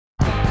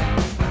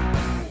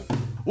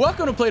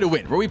Welcome to Play to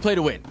Win, where we play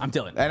to win. I'm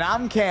Dylan. And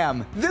I'm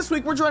Cam. This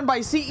week we're joined by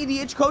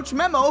cEDH coach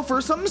Memo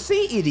for some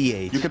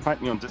cEDH. You can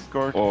find me on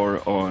Discord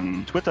or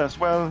on Twitter as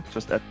well,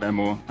 just at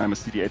Memo. I'm a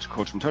cEDH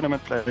coach and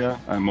tournament player.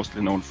 I'm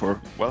mostly known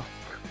for, well,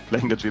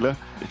 playing NAJEELA.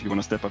 If you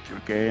want to step up your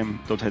game,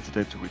 don't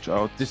hesitate to reach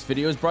out. This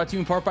video is brought to you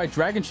in part by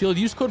Dragon Shield.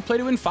 Use code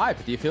PLAYTOWIN5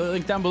 at the affiliate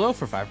link down below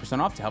for 5%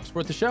 off to help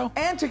support the show.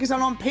 And check us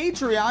out on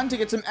Patreon to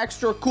get some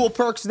extra cool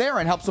perks there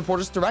and help support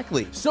us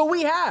directly. So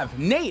we have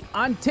Nate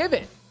on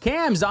TIVIT,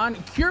 Cam's on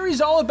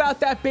CURIE's all about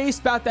that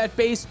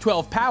base,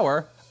 12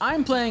 power.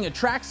 I'm playing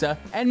ATRAXA,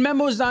 and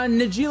Memo's on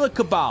NAJEELA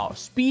Cabal.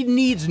 Speed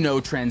needs no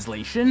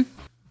translation.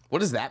 What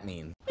does that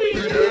mean?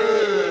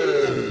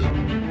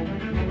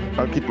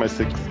 I'll keep my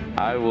 6.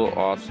 I will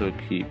also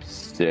keep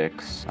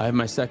 6. I have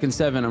my second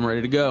 7. I'm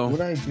ready to go. What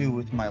do I do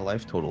with my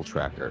life total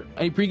tracker?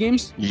 Any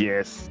pre-games?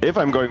 Yes. If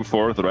I'm going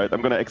 4th, right,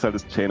 I'm going to exile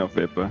this Chain of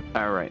Vapor.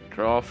 All right,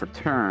 draw for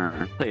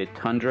turn. Play a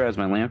Tundra as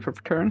my land for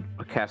turn.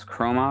 I'll cast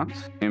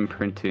Chromox,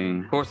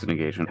 imprinting Force of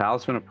Negation,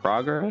 Talisman of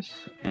Progress,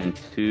 and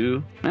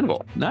 2 Mana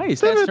Bolt.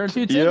 Nice. That's turn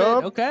 2 TIVIT.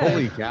 Yep. Okay.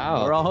 Holy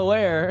cow. We're all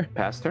aware.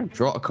 Pass turn.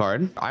 Draw a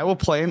card. I will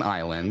play an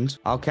island.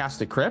 I'll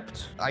cast a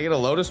crypt. I get a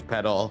Lotus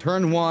Petal.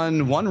 Turn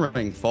 1, One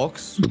Ring,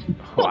 folks.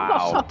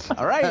 Wow.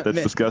 All right.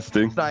 That's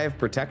disgusting. I have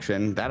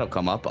protection. That'll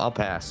come up. I'll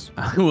pass.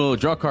 I will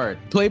draw a card.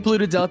 Play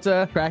Polluted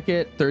Delta, crack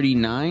it,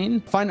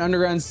 39. Find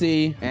Underground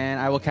Sea, and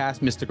I will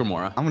cast Mystic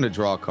Remora. I'm going to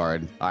draw a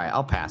card. All right,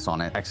 I'll pass on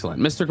it. Excellent.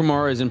 Mystic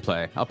Remora is in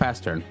play. I'll pass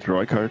turn.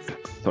 Draw a card,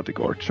 Exotic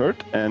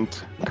Orchard, and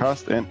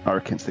cast an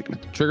Arcane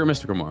Signet. Trigger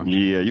Mystic Remora.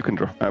 Yeah, you can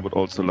draw. I would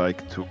also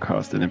like to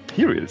cast an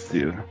Imperial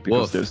Seal, because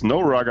Wolf. there's no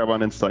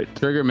Ragavan in sight.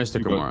 Trigger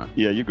Mystic Remora.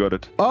 Yeah, you got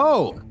it.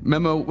 Oh,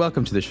 Memo,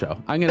 welcome to the show.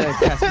 I'm going to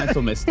cast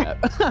Mental Misstep.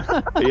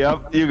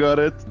 Yep, you got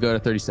it. Go to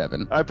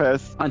 37. I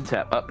pass.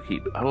 Untap,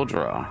 upkeep. I will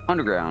draw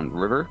Underground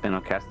River, and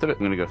I'll cast it. I'm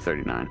going to go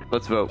 39.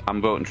 Let's vote.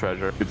 I'm voting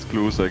Treasure. It's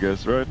clues, I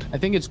guess, right? I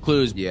think it's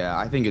clues. Yeah,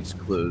 I think it's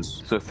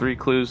clues. So 3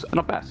 clues, and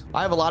I'll pass.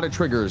 I have a lot of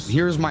triggers.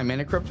 Here's my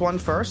Mana Crypt one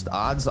first.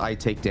 Odds I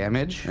take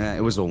damage.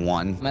 It was a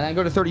 1. And then I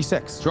go to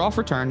 36. Draw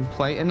for turn.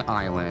 Play an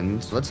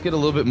island. Let's get a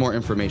little bit more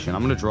information.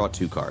 I'm going to draw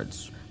 2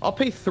 cards. I'll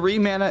pay 3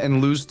 mana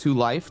and lose 2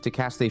 life to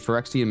cast a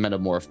Phyrexian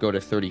Metamorph. Go to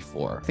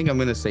 34. I think I'm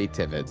going to say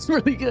TIVIT. It's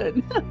really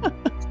good.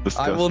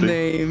 I will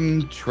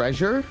name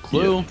Treasure.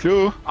 Clue. Yeah.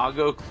 Clue. I'll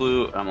go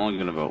Clue. I'm only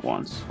going to vote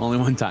once. Only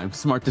one time.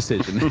 Smart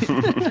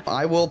decision.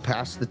 I will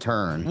pass the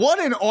turn. What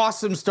an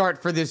awesome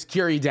start for this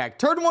Curie deck.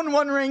 Turn 1,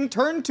 One Ring.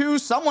 Turn 2,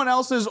 someone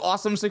else's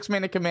awesome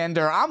 6-mana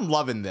commander. I'm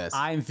loving this.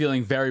 I'm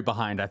feeling very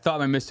behind. I thought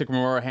my Mystic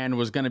Remora hand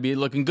was going to be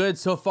looking good.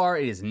 So far,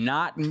 it is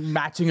not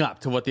matching up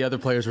to what the other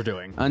players are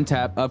doing.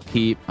 Untap,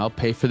 upkeep. I'll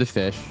pay for the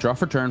fish. Draw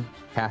for turn.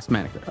 Cast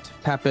Mana Crypt.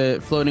 Tap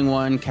it, floating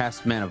 1,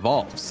 cast Mana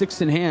Vault.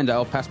 6 in hand,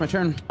 I'll pass my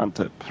turn.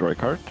 Untap, draw a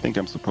card. I think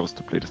I'm supposed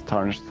to play this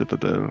Tarnished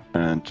Citadel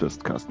and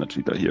just cast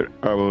NAJEELA here.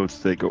 I will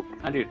say go.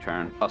 I do a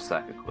turn. I'll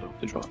sack a Clue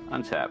to draw.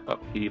 Untap,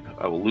 upkeep.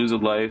 I will lose a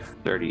life,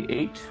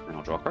 38, and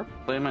I'll draw a card.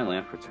 Play my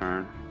land for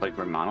turn. Play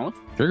Grim Monolith.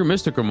 Trigger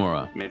Mystic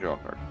Remora. May draw a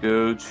card.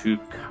 Go to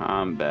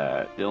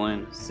combat.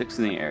 Dylan, 6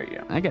 in the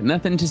area. I got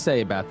nothing to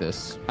say about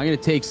this. I'm going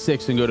to take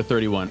 6 and go to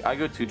 31. I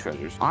go 2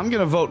 treasures. I'm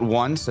going to vote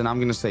once, and I'm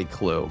going to say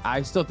Clue.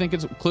 I still think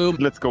it's Clue.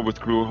 Let's go with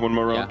Clue one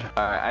more round.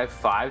 All right, I have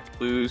 5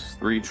 clues,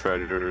 3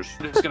 treasures.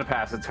 I'm just gonna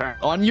pass a turn.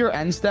 On your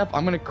end step,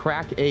 I'm going to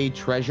crack a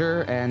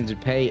treasure and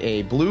pay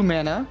a blue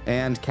mana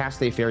and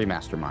cast a Fairy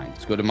Mastermind.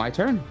 Let's go to my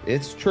turn.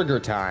 It's trigger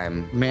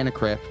time. Mana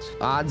Crypt.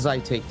 Odds I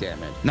take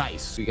damage.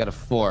 Nice. We got a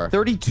 4.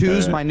 32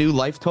 is my new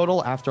life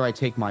total after I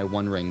take my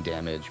 1 ring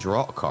damage.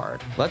 Draw a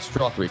card. Let's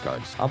draw 3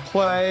 cards. I'll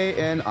play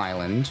an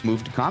island.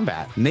 Move to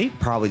combat. Nate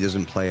probably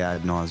doesn't play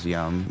Ad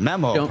Nauseam.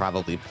 Memo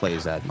probably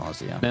plays Ad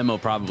Nauseam. Memo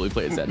probably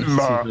plays that. Maybe.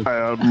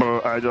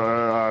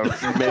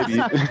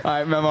 All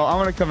right, Memo, I'm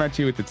going to come at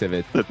you with the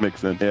TIVIT. That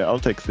makes sense. Yeah, I'll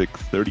take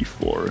 6.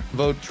 34.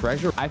 Vote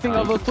treasure. I think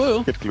I'll vote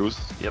Clue. Get clues.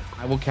 Yep.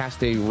 I will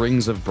cast a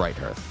Rings of Bright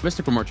Earth.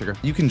 Mystic Remora trigger.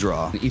 You can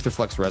draw an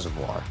Aetherflux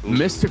Reservoir.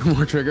 Mystic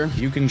Remora trigger.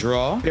 You can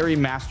draw Fairy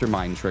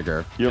Mastermind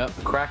trigger. Yep.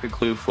 Crack a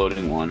clue,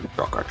 floating 1.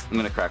 Draw a card. I'm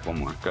gonna crack 1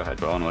 more. Go ahead,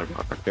 draw another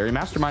card. Fairy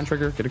Mastermind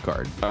trigger, get a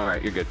card. All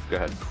right, you're good. Go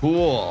ahead.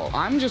 Cool.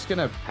 I'm just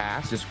gonna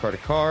pass, discard a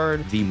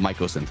card, the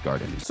Mycosynth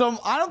Garden. So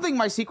I don't think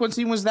my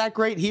sequencing was that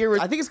great here.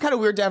 I think it's kind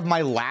of weird to have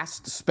my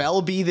last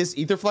spell be this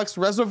Aetherflux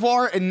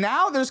Reservoir, and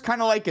now there's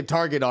kind of like a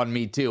target on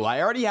me too.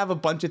 I already have a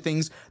bunch of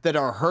things that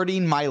are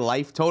hurting my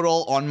life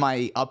total on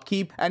my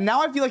upkeep, and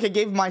now I feel like I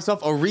gave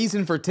myself a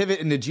reason for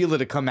TIVIT and NAJEELA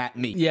to come at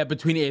me. Yeah,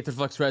 between the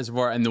Aetherflux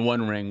Reservoir and the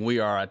One Ring, we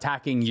are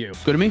attacking you.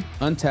 Go to me.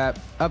 Untap,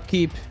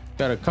 upkeep.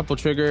 Got a couple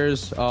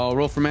triggers. I'll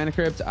roll for Mana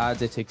Crypt.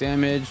 Odds I take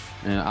damage.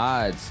 And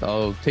odds,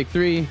 I'll take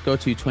 3. Go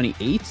to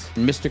 28.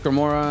 Mystic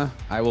Remora,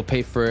 I will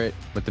pay for it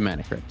with the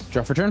Mana Crypt.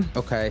 Draw for turn.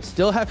 Okay,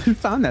 still haven't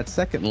found that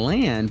second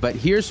land, but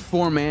here's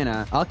 4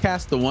 mana. I'll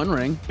cast the One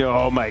Ring.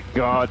 Oh my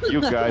god,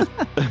 you guys.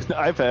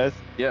 I pass.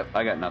 Yep,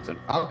 I got nothing.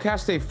 I'll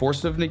cast a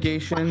Force of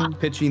Negation,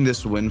 pitching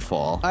this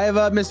Windfall. I have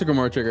a Mystic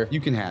Remora trigger. You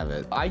can have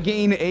it. I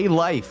gain a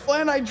life.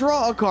 And I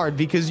draw a card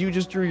because you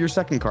just drew your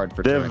second card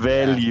for The turn.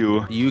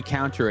 value. You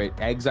counter it.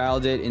 Exile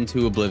exiled it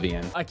into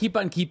oblivion. I keep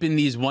on keeping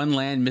these one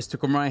land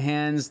Mystical in my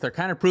hands. They're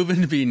kind of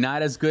proven to be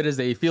not as good as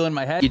they feel in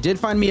my head. You did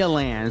find me a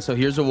land, so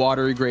here's a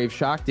Watery Grave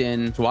Shocked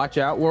In. So watch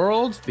out,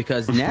 world,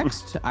 because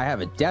next I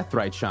have a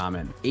Deathrite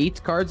Shaman.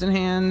 8 cards in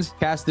hand.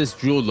 Cast this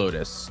Jeweled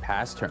Lotus.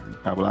 Pass turn.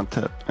 I will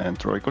untap and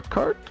draw a good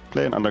card.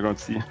 Play an Underground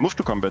Sea. Move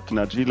to combat.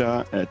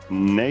 NAJEELA at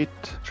Nate.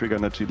 Trigger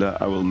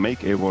NAJEELA. I will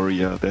make a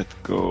warrior that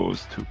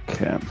goes to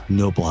camp.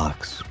 No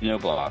blocks. No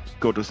blocks.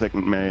 Go to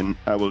second main.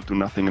 I will do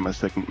nothing in my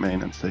second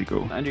main and say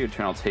go. End of your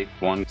turn, I'll take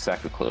 1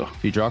 sack of clue.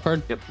 Do you draw a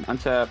card? Yep.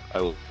 Untap.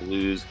 I will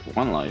lose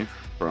 1 life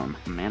from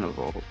Mana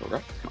Vault.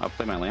 Correct. I'll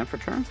play my land for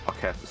turn. I'll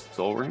cast a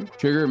Soul Ring.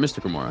 Trigger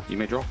Mystical Gamora. You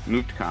may draw.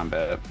 Move to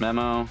combat.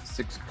 Memo.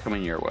 6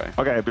 coming your way.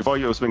 Okay, before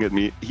you swing at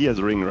me, he has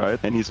a ring, right?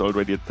 And he's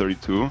already at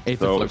 32. Eighth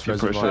so of Flux if you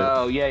Reservoir. pressure...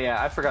 Oh,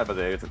 yeah. I forgot about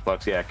the 8th of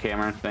Flux. Yeah,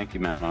 Cameron. Thank you,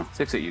 Memo.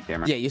 6 at you,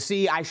 Cameron. Yeah, you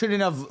see, I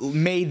shouldn't have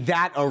made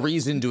that a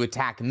reason to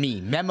attack me.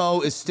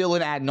 Memo is still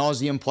an Ad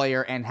Nauseam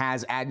player and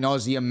has Ad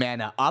Nauseam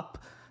mana up.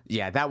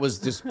 Yeah, that was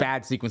just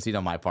bad sequencing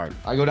on my part.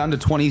 I go down to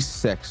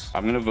 26.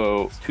 I'm going to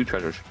vote 2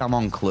 treasures. I'm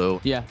on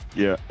clue. Yeah.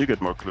 Yeah, you get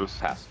more clues.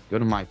 Pass. Go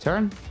to my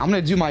turn. I'm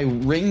going to do my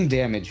ring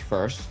damage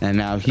first. And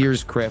now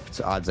here's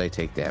Crypt. Odds I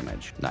take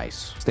damage.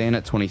 Nice. Staying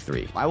at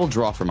 23. I will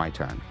draw for my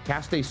turn.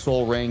 Cast a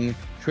Soul Ring.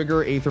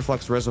 Trigger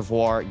Aetherflux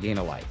Reservoir. Gain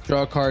a life.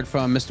 Draw a card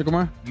from Mystical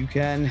Gamora. You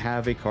can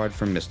have a card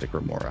from Mystic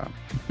Remora.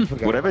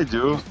 Whatever I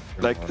do,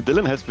 like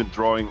Dylan has been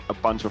drawing a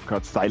bunch of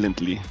cards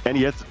silently. And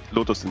he has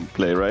Lotus in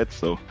play, right?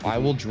 So I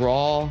will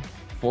draw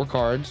 4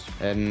 cards,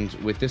 and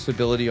with this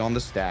ability on the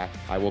stack,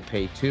 I will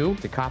pay 2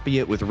 to copy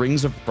it with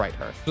Rings of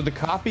Brighthearth. So the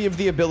copy of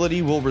the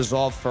ability will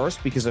resolve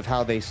first because of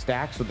how they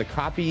stack. So the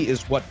copy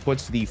is what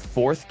puts the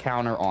 4th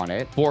counter on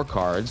it, 4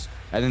 cards.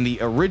 And then the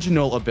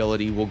original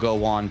ability will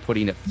go on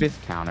putting a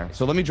 5th counter.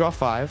 So let me draw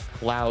 5.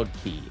 Cloud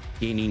Key,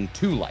 gaining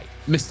 2 life.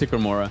 Mystical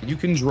Gamora. You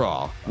can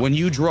draw. When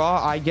you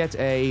draw, I get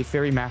a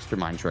Fairy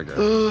Mastermind trigger.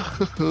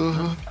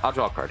 I'll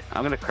draw a card.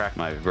 I'm going to crack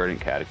my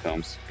Verdant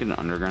Catacombs. Get an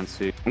Underground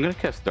Sea. I'm going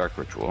to cast Dark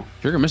Ritual.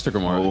 Trigger Mystical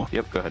Gamora.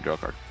 Yep, go ahead, draw a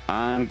card.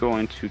 I'm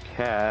going to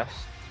cast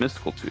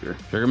Mystical Tutor.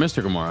 Trigger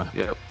Mystical Gamora.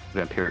 Yep,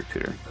 Vampiric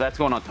Tutor. That's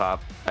going on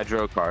top. I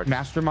drew a card.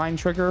 Mastermind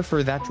trigger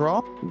for that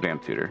draw?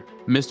 Vamp Tutor.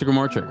 Mystical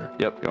Gamora trigger.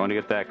 Yep, going to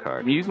get that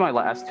card. Use my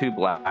last 2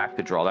 black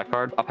to draw that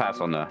card. I'll pass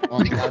on the...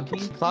 On Cloud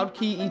Key? Cloud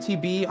Key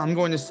ETB, I'm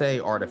going to say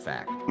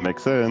Artifact.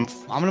 makes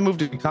sense. I'm going to move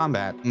to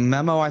combat.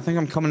 Memo, I think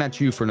I'm coming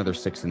at you for another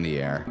 6 in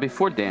the air.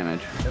 Before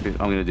damage, I'm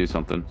going to do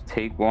something.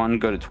 Take 1,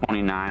 go to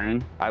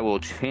 29. I will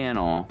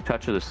channel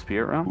Touch of the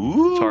Spirit Realm,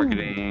 Ooh.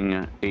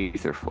 targeting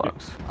Aether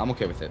Flux. I'm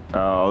okay with it.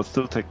 I'll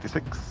still take the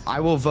 6. I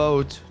will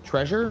vote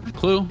Treasure.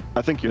 Clue.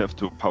 I think you have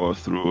to power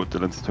through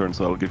Dylan's turn,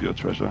 so I'll give you a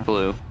treasure.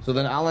 Blue. So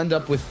then I'll end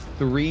up with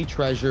 3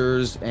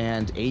 treasures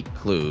and 8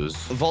 clues.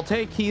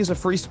 Voltaic Key is a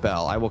free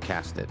spell. I will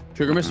cast it.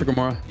 Trigger Mystical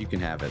Gamora. You can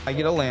have it. I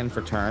get a land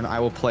for turn.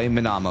 I will play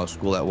Minamo,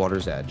 School at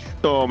Water's Edge.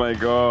 Oh my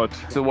god.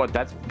 So what?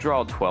 That's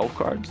draw 12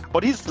 cards?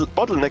 But he's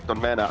bottlenecked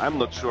on mana. I'm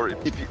not sure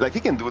if he, like,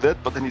 he can do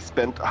that, but then he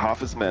spent half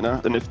his mana.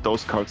 And if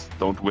those cards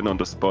don't win on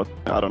the spot,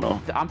 I don't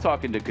know. I'm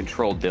talking to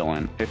control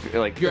Dylan. If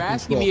like You're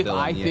asking me if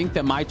Control I Dylan, think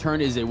that my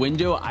turn is a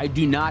window. I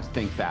do not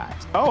think that.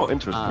 Oh,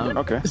 interesting.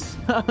 Okay.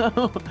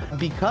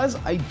 Because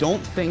I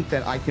don't think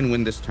that I can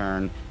win this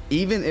turn,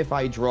 even if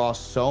I draw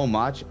so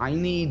much, I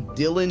need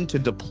Dylan to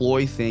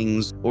deploy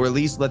things, or at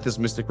least let this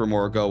Mystic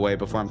Remora go away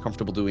before I'm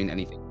comfortable doing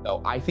anything.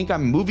 So I think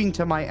I'm moving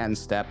to my end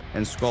step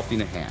and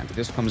sculpting a hand.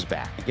 This comes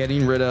back.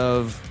 Getting rid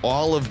of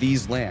all of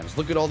these lands.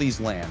 Look at all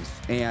these lands.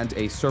 And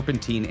a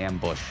Serpentine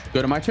Ambush.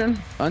 Go to my turn.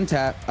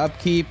 Untap.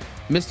 Upkeep.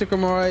 Mystic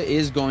Remora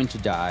is going to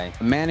die.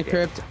 Mana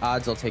Crypt.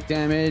 Odds I'll take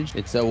damage.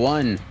 It's a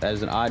 1. That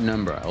is an odd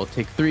number. I will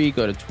take 3.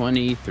 Go to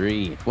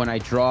 23. When I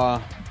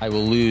draw, I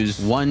will lose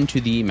 1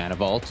 to the Mana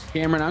Vault.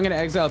 Cameron, I'm going to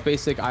exile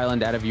Basic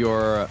Island out of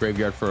your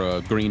graveyard for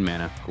a green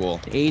mana. Cool.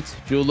 8.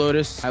 Jewel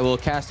Lotus. I will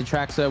cast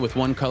ATRAXA with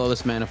 1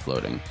 colorless mana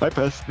floating. I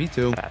pass. Me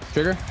too.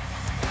 Trigger.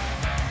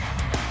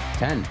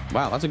 10.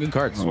 Wow, lots of good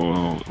cards.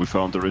 Oh, we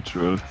found the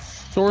ritual.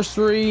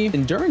 Sorcery.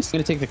 Endurance. I'm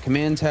going to take the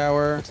Command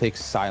Tower. I'll take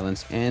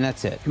Silence. And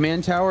that's it.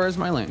 Command Tower is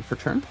my land for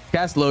turn.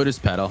 Cast Lotus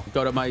Petal.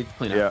 Go to my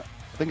cleanup. Yeah,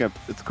 I think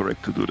it's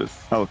correct to do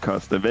this. I'll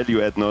cast the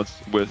value add notes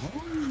with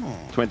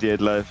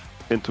 28 life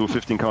into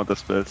 15 counter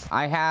spells.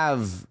 I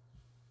have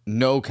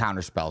no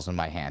counter spells in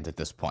my hand at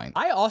this point.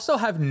 I also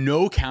have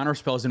no counter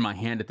spells in my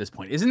hand at this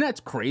point. Isn't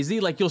that crazy?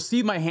 Like, you'll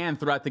see my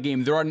hand throughout the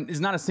game. There is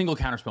not a single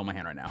counter spell in my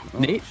hand right now.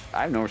 Nate?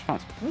 I have no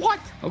response.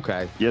 What?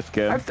 Okay. Yes,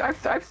 Cam. I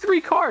have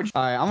 3 cards.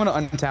 All right, I'm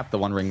going to untap the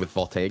One Ring with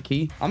Voltaic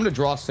Key. I'm going to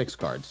draw 6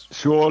 cards.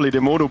 Surely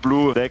the mono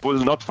blue deck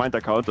will not find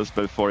a counter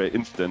spell for an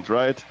instant,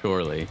 right?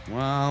 Surely.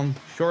 Well,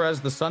 sure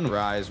as the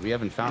sunrise, we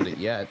haven't found it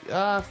yet.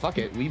 Fuck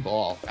it, we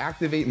ball.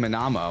 Activate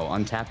Minamo,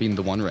 untapping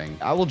the One Ring.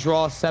 I will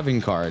draw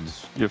 7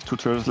 cards. You have 2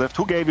 treasures left.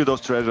 Who gave you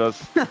those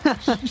treasures?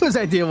 Whose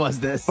idea was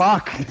this?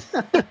 Fuck!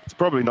 It's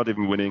probably not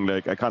even winning.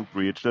 Like, I can't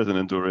reach. There's an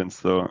endurance,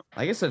 so...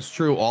 I guess that's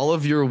true, all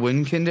of your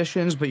win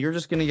conditions, but you're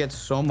just going to get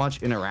so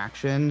much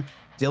interaction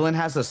Dylan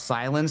has a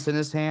silence in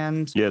his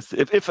hand. Yes,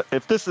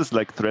 if this is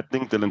like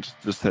threatening, Dylan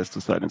just has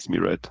to silence me,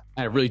 right?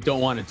 I really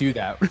don't want to do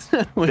that.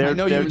 I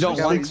know you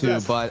don't want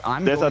to, but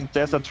there's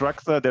a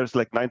ATRAXA. There's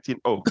like 19.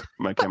 Oh,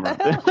 my camera.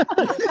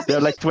 There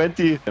are like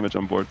 20 damage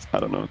on boards. I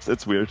don't know.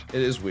 It's weird.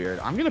 It is weird.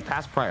 I'm gonna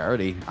pass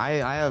priority. I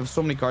have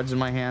so many cards in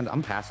my hand.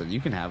 I'm passing.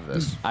 You can have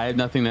this. I have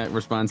nothing that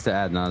responds to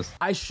ADNAs.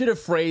 I should have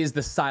phrased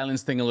the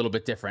silence thing a little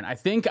bit different. I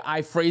think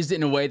I phrased it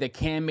in a way that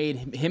Cam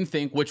made him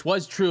think, which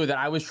was true, that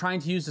I was trying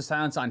to use the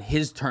silence on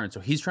his turn. So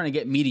he's trying to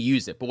get me to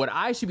use it. But what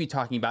I should be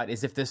talking about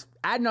is if this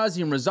ad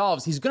nauseum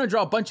resolves, he's going to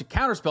draw a bunch of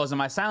counter spells and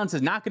my silence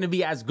is not going to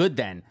be as good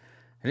then.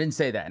 I didn't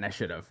say that, and I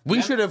should have.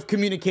 We should have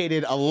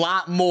communicated a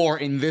lot more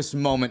in this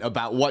moment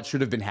about what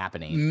should have been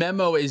happening.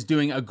 Memo is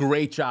doing a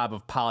great job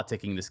of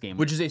politicking this game,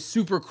 which is a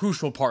super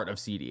crucial part of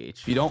cEDH.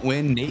 If you don't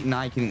win, Nate and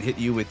I can hit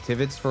you with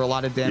TIVITs for a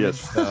lot of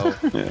damage. Yes. So.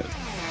 Yeah.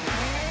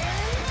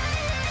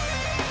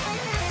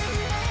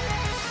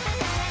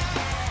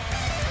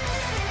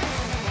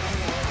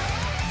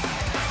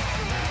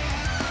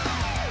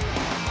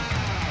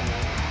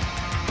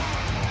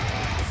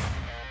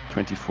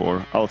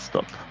 $24. I'll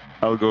stop.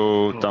 I'll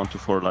go down to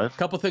 4 life.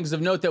 Couple things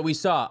of note that we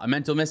saw: a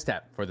mental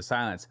misstep for the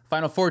silence,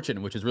 Final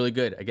Fortune, which is really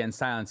good against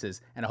silences,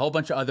 and a whole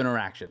bunch of other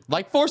interactions.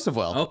 Like Force of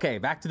Will. Okay,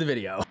 back to the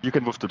video. You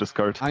can move to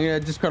discard. I'm gonna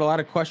discard a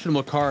lot of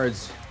questionable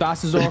cards.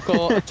 Thassa's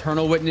Oracle,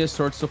 Eternal Witness,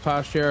 Swordstill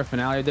Plowshare,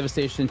 Finale of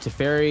Devastation,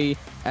 Teferi,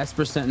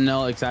 Esper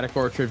Sentinel, Exotic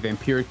Orchard,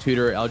 Vampiric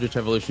Tutor, Eldritch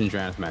Evolution,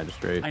 Drannith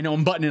Magistrate. I know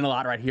I'm buttoning a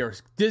lot right here.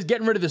 Just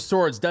getting rid of the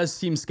swords does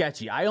seem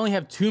sketchy. I only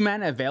have 2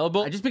 mana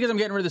available. Just because I'm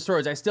getting rid of the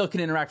swords, I still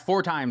can interact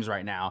 4 times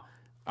right now.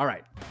 All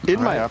right.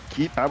 In my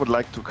upkeep, I would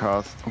like to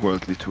cast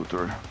Worldly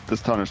Tutor.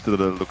 This Tarnished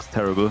Citadel looks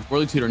terrible.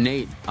 Worldly Tutor,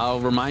 Nate,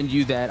 I'll remind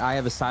you that I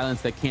have a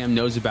silence that Cam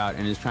knows about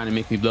and is trying to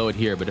make me blow it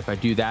here, but if I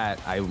do that,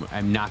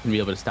 I'm not going to be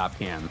able to stop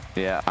Cam.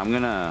 Yeah, I'm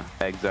going to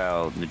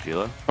exile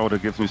NAJEELA. Oh,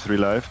 that gives me 3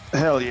 life.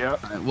 Hell yeah.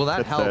 Well, that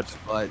That's helps, sad.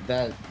 but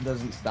that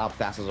doesn't stop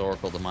Thassa's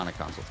Oracle Demonic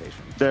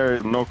Consultation. There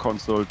is no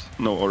Consult,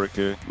 no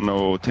Oracle,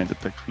 no Tainted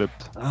Pact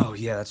flipped. Oh,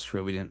 yeah, that's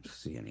true. We didn't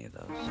see any of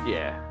those.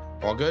 Yeah.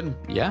 All good?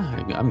 Yeah,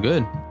 I'm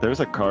good. There is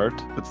a card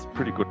that's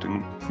pretty good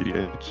in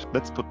cEDH.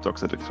 Let's put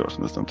Toxic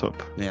Extortionist on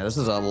top. Yeah, this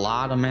is a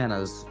lot of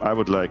manas. I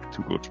would like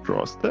to go to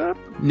draw step.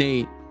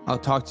 Nate, I'll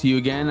talk to you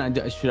again.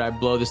 Should I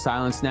blow the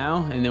silence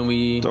now? And then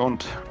we...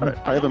 Don't.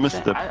 I have a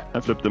misstep. I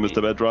flipped the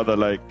misstep. I'd rather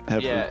like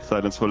have the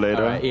silence for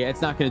later. All right, yeah, it's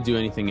not going to do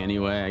anything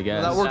anyway, I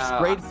guess. Well, that works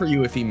great for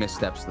you if he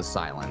missteps the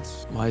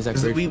silence. Why is that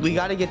great? We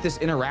got to get this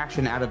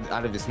interaction out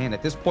of his hand.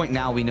 At this point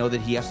now, we know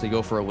that he has to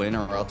go for a win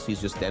or else he's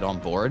just dead on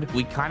board.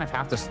 We kind of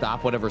have to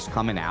stop whatever's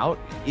coming out.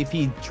 If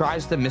he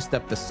tries to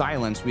misstep the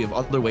silence, we have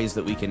other ways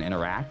that we can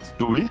interact.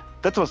 Do we?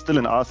 That was still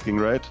an asking,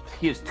 right?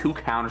 He has 2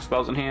 counter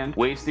spells in hand.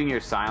 Wasting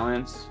your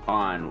silence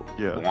on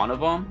one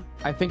of them.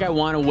 I think I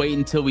want to wait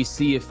until we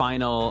see a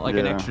final, like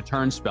an extra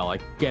turn spell,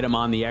 like get him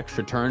on the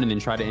extra turn and then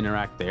try to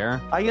interact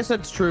there. I guess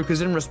that's true,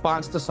 because in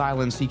response to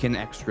silence, he can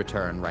extra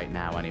turn right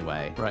now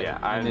anyway. Right. Yeah,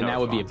 and then that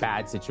would be a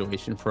bad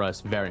situation for us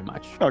very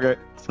much. Okay,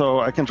 so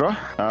I can draw.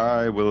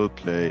 I will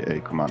play a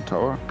command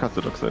tower. Cast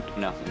the Dockside.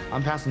 Nothing.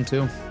 I'm passing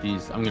 2.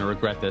 Jeez, I'm going to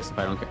regret this if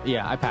I don't get...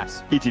 Yeah, I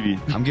pass.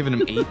 ETV. I'm giving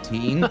him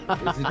 18.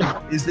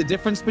 Is the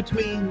difference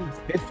between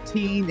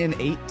 15 and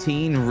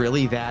 18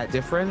 really that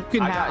different?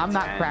 I'm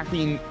not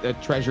cracking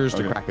treasures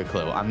to crack a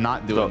clue. I'm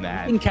not doing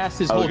that. He can cast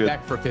his whole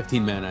deck for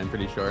 15 mana, I'm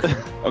pretty sure.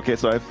 Okay,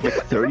 so I have like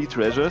 30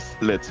 treasures.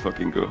 Let's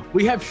fucking go.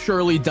 We have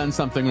surely done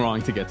something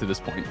wrong to get to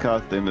this point.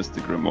 Cast a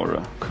Mystic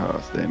Remora.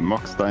 Cast a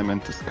Mox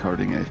Diamond,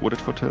 discarding a Wooded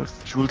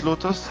Fortress. Jeweled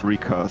Lotus.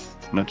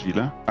 Recast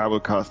NAJEELA. I will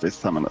cast a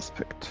Summoner's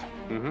Pact.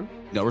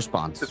 No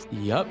response.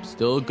 Yep,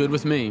 still good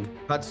with me.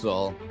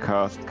 Cutsoul.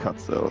 Cast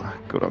Cutsoul.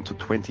 Go down to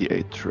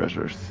 28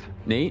 treasures.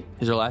 Nate,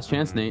 is your last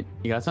chance, Nate?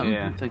 You got something?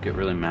 Yeah, I think it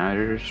really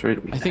matters. Right?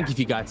 I think if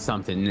you got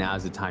something,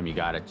 now's the time you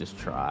got it. Just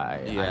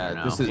try.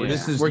 Yeah, this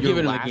is we're your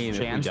giving him last a game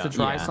chance to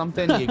try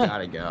something. You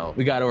gotta go.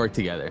 We gotta work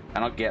together.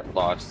 I don't get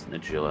lost,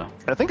 NAJEELA.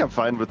 I think I'm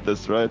fine with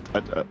this, right?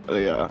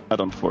 I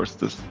don't force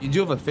this. You do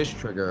have a fish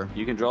trigger.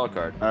 You can draw a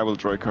card. I will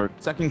draw a card.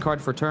 Second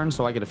card for turn,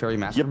 so I get a Fairy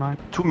Mastermind.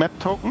 2 map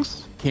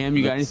tokens. Cam,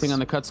 you got anything on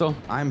the Cutsoul?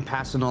 I'm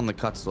passing on the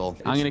Cutsoul.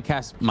 I'm gonna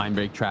cast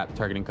Mindbreak Trap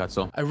targeting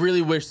Cutsoul. I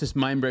really wish this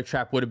Mindbreak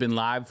Trap would have been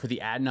live for the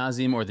Ad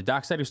Nauseam or the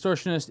Dockside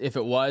Extortionist. If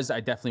it was, I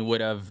definitely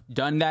would have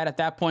done that at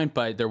that point,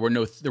 but there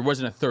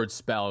wasn't a third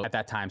spell at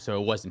that time, so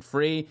it wasn't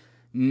free.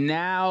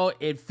 Now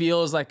it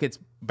feels like it's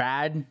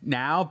bad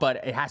now, but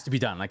it has to be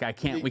done. Like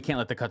we can't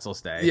let the Cutsoul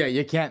stay. Yeah,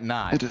 you can't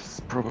not. It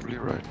is probably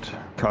right.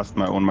 Cast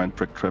my own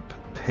Mindbreak Trap,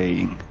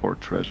 paying for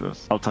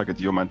treasures. I'll target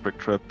your Mindbreak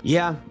Trap.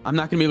 Yeah, I'm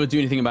not gonna be able to do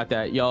anything about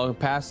that. Y'all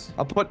pass?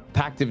 I'll put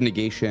Pact of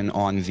Negation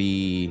on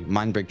the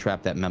Mindbreak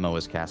Trap that Memo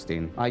is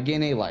casting. I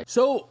gain a life.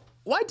 So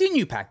why didn't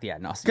you pack the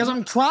ad nauseam? Because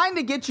I'm trying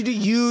to get you to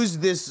use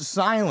this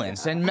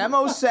silence, and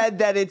Memo said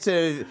that it's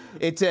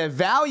a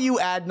value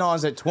ad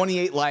naus at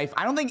 28 life.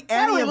 I don't think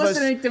any of us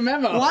listening to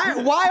Memo.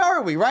 Why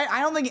are we, right?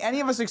 I don't think any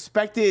of us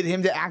expected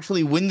him to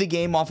actually win the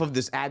game off of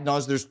this ad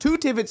naus. There's 2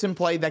 TIVITs in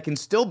play that can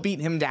still beat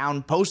him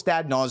down post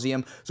ad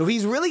nauseum, so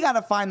he's really got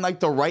to find like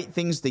the right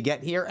things to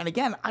get here. And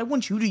again, I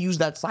want you to use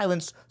that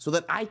silence so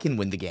that I can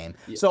win the game.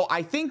 Yeah. So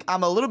I think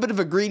I'm a little bit of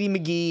a greedy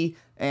McGee,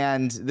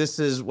 and this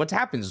is what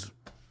happens.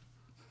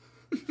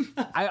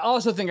 I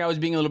also think I was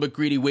being a little bit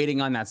greedy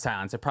waiting on that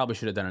silence. I probably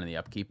should have done it in the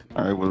upkeep.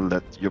 I will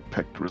let your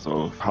pact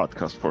resolve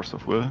Hardcast Force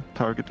of Will,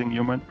 targeting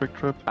your Mind Break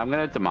Trap. I'm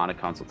gonna Demonic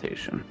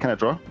Consultation. Can I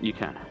draw? You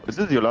can. Is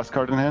this your last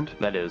card in hand?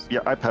 That is. Yeah,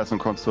 I pass on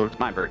Consult.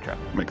 Mind Break Trap.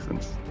 Makes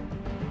sense.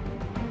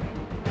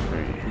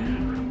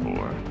 3,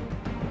 4,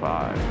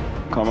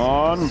 5. Come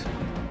on.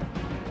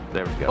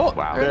 There we go. Oh,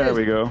 Wow. There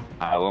we go.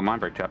 Well, Mind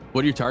Break Trap.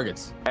 What are your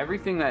targets?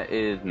 Everything that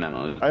is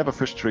Memo. I have a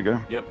fish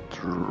trigger. Yep.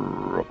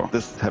 Draw.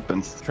 This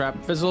happens.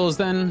 Trap fizzles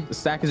then. The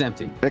stack is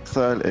empty.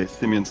 Exile a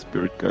Simian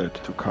Spirit Guide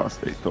to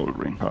cast a Soul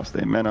Ring. Cast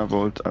a Mana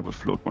Vault. I will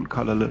float 1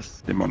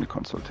 colorless. Demonic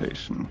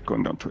Consultation.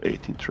 Going down to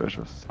 18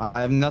 treasures. I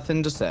have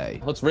nothing to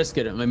say. Let's risk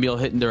it. Maybe I'll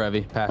hit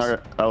Derevi. Pass.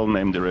 Okay, I'll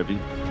name the Revi.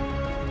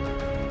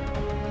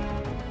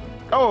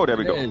 Oh, there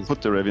we There go. it is.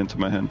 Put the Revi into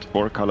my hand.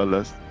 4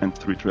 colorless and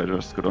 3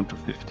 treasures. Go down to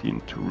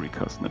 15 to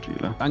recast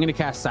NAJEELA. I'm going to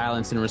cast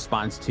Silence in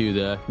response to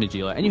the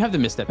NAJEELA. And you have the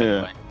misstep Yeah.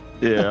 anyway.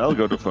 Yeah, I'll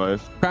go to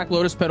 5. Crack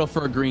Lotus Petal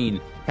for a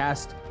green.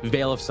 Cast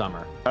Veil of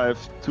Summer. I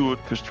have 2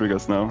 fish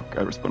triggers now.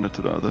 I responded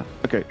to the other.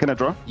 Okay, can I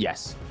draw?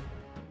 Yes.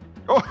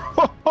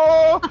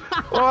 Oh,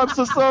 I'm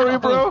so sorry,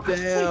 bro.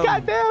 damn.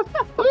 Goddamn.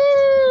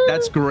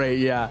 That's great,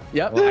 yeah.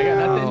 Yep, I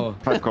got nothing.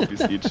 5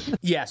 copies each.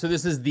 Yeah, so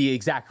this is the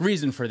exact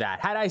reason for that.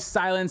 Had I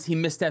Silence, he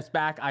missteps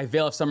back, I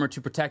Veil of Summer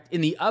to protect. In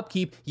the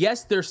upkeep,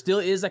 yes, there still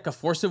is like a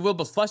Force of Will,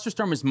 but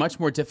Flusterstorm is much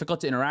more difficult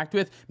to interact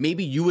with.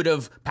 Maybe you would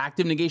have packed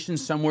him negation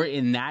somewhere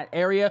in that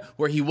area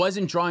where he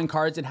wasn't drawing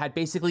cards and had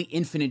basically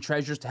infinite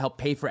treasures to help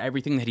pay for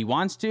everything that he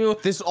wants to.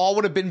 This all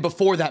would have been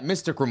before that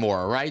Mystic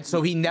Remora, right?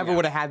 So he never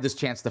would have had this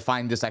chance to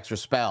find this extra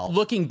spell.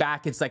 Looking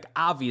back, it's like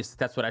obvious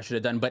that's what I should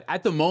have done. But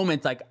at the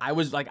moment, like I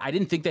was like, I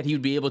didn't think that he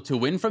would be able to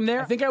win from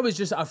there. I think I was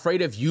just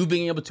afraid of you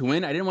being able to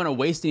win. I didn't want to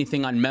waste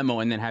anything on Memo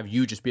and then have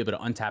you just be able to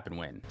untap and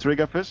win.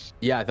 Trigger fish?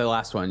 Yeah, the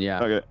last one,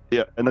 yeah. Okay,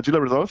 yeah. And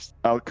NAJEELA resolves.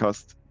 I'll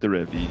cast the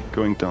Revi,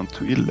 going down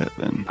to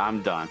 11.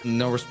 I'm done.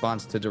 No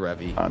response to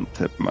Derevi.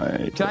 Untap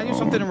my... Can I do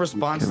something in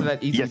response to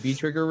that ETB Yes.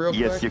 trigger real quick?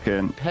 Yes, you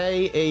can.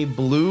 Pay a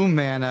blue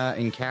mana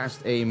and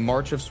cast a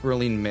March of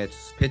Swirling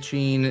Mitts,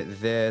 pitching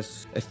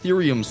this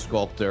Ethereum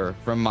Sculptor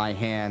from my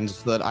hand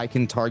so that I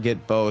can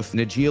target both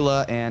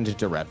NAJEELA and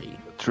Derevi.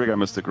 Trigger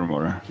Mystic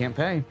Remora. Can't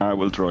pay. I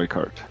will draw a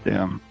card.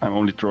 Damn, I'm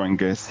only drawing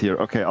gas here.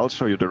 Okay, I'll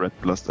show you the red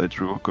blast I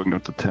drew, going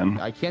down to 10.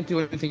 I can't do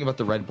anything about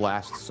the red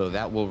blast, so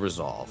that will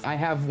resolve. I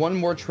have 1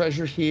 more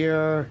treasure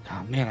here.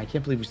 Oh man, I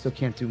can't believe we still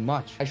can't do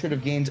much. I should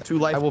have gained 2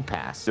 life. I will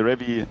pass. The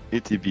Revi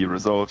ATB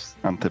resolves,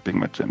 untapping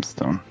my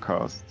gemstone.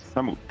 Cast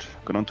Samut.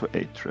 Go down to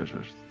 8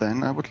 treasures.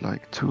 Then I would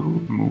like to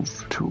move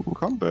to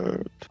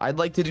combat. I'd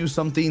like to do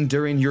something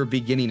during your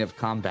beginning of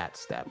combat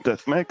step.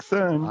 That makes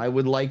sense. I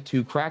would like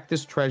to crack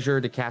this treasure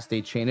to cast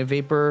a Chain of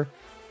Vapor,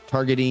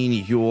 targeting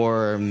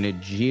your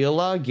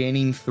NAJEELA,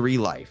 gaining 3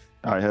 life.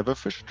 I have a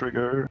fish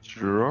trigger.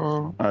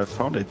 Draw. I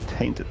found a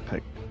tainted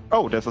pack.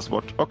 Oh, there's a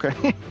swat. Okay.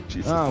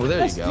 Jesus. Oh,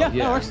 there you go. Yeah,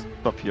 that works.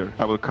 Stop here.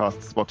 I will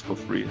cast swat for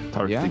free,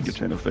 targeting Yes. your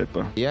Chain of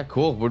Vapor. Yeah,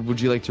 cool. What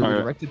would you like to Okay.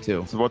 redirect it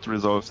to? Swat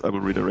resolves, I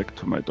will redirect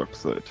to my dock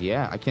side.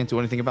 Yeah, I can't do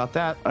anything about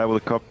that. I will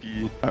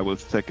copy. I will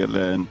sack a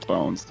land,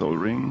 bounce Soul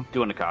Ring. Do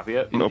you want to copy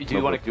it? Nope, do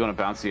you nope. want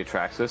to bounce the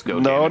ATRAXA? Go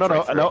No, damage no,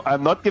 right through no. it.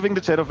 I'm not giving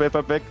the Chain of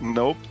Vapor back.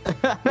 Nope.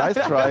 Nice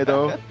try,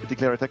 though.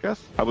 Declare attackers.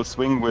 I will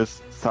swing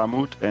with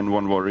Samut and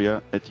 1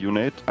 warrior at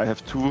Unate. I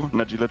have 2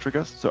 NAJEELA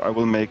triggers, so I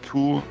will make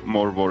 2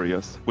 more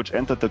warriors, which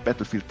entered the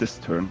battlefield this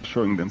turn,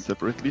 showing them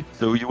separately.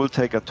 So you will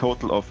take a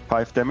total of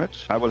 5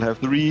 damage. I will have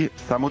 3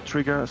 Samut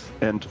triggers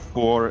and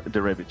 4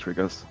 Derevi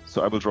triggers.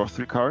 So I will draw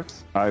 3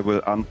 cards. I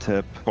will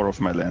untap 4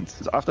 of my lands.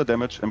 So after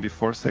damage and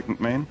before second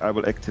main, I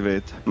will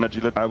activate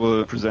NAJEELA. I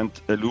will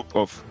present a loop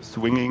of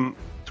swinging,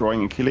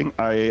 drawing and killing.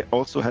 I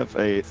also have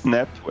a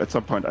snap. At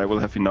some point I will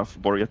have enough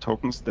warrior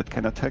tokens that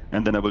can attack,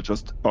 and then I will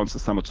just bounce the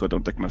summon so I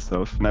don't deck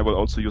myself. And I will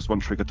also use 1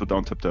 trigger to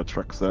downtap the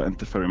ATRAXA and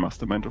the Fairy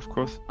Mastermind, of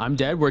course. I'm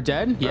dead. We're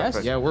dead. Yes.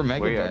 Perfect. Yeah, we're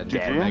mega We are dead.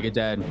 dead. Mega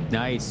dead.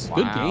 Nice. Wow.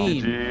 Good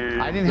game. GG.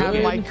 I didn't have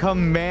Good. my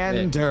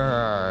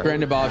commander.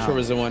 Grand Abolisher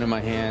was the one in my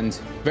hand.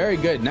 Very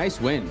good.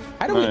 Nice win.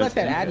 How do we Nice. let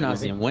that ad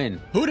nauseum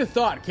win? Who'd have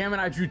thought Cam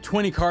and I drew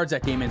 20 cards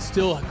that game and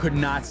still could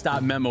not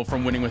stop Memo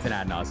from winning with an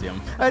ad nauseum?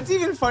 It's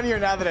even funnier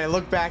now that I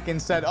look back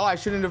and said, oh, I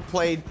shouldn't have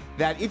played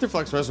that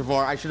Aetherflux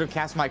Reservoir, I should have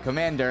cast my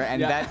commander,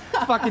 and that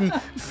fucking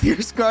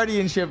Fierce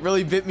Guardianship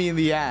really bit me in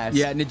the ass.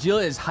 Yeah,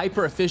 NAJEELA is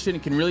hyper efficient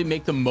and can really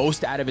make the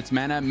most out of its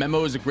mana.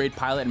 Memo is a great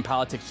pilot and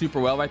politics super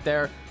well right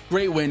there.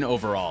 Great win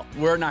overall.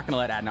 We're not going to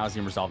let Ad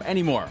Nauseam resolve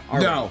anymore.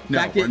 No,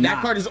 that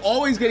card is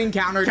always getting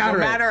countered, no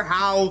matter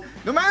how.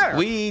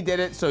 We did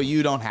it, so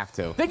you don't have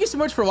to. Thank you so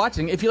much for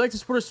watching. If you'd like to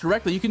support us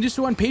directly, you can do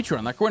so on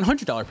Patreon, like we're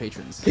 $100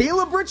 patrons.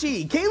 Caleb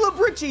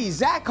Ritchie,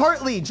 Zach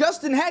Hartley,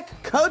 Justin Heck,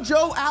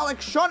 Joe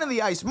Alex, Sean in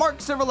the Ice, Mark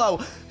Cirillo,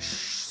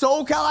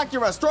 Soul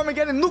Calacura,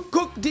 Stormageddon, Luke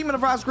Cook, Demon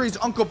of Ospreys,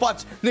 Uncle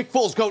Butts, Nick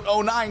Foles, Goat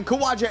 09,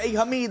 Kawaja A.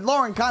 Hamid,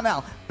 Lauren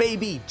Connell,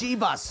 Baby,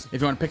 G-Bus. If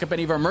you want to pick up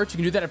any of our merch, you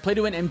can do that at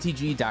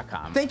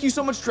playtowinmtg.com. Thank you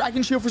so much,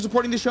 Dragon Shield, for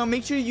supporting the show.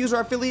 Make sure you use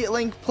our affiliate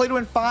link,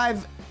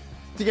 PlayToWin5,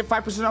 to get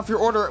 5% off your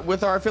order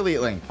with our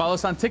affiliate link. Follow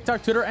us on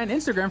TikTok, Twitter, and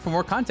Instagram for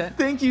more content.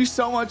 Thank you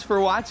so much for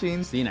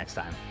watching. See you next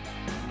time.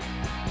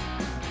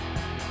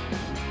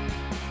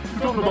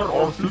 We're talking about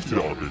our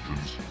 $50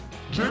 patrons.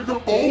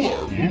 Jacob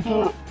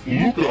Bowler,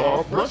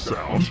 Luca Press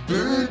Sound,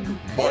 Big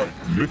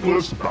Mike,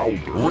 Nicholas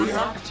Bowder,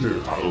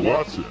 Reactive, Tyler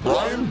Watson,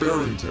 Brian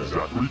Barrington,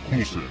 Zachary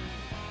Coulson,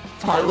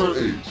 Tyler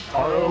H,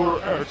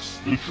 Tyler X,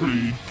 The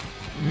Tree,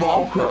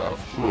 Mobcraft,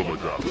 sort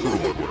of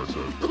like what I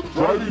said,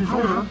 Driving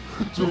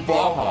Crooner, to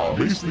Baja,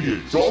 Mace the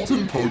 8,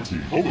 Dalton Poti,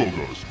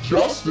 Ogogos,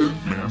 Justin,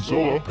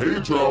 Manzola,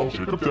 Pedro,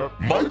 Jacob Depp,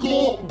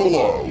 Michael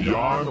Below,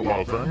 Jan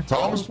Wildfang,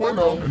 Thomas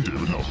Bueno, and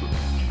David Nelson.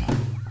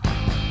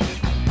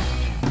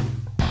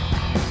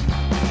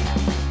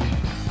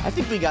 I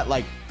think we got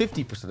like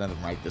 50% of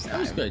them right this time. That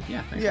was good.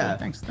 Yeah.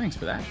 Thanks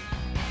for that.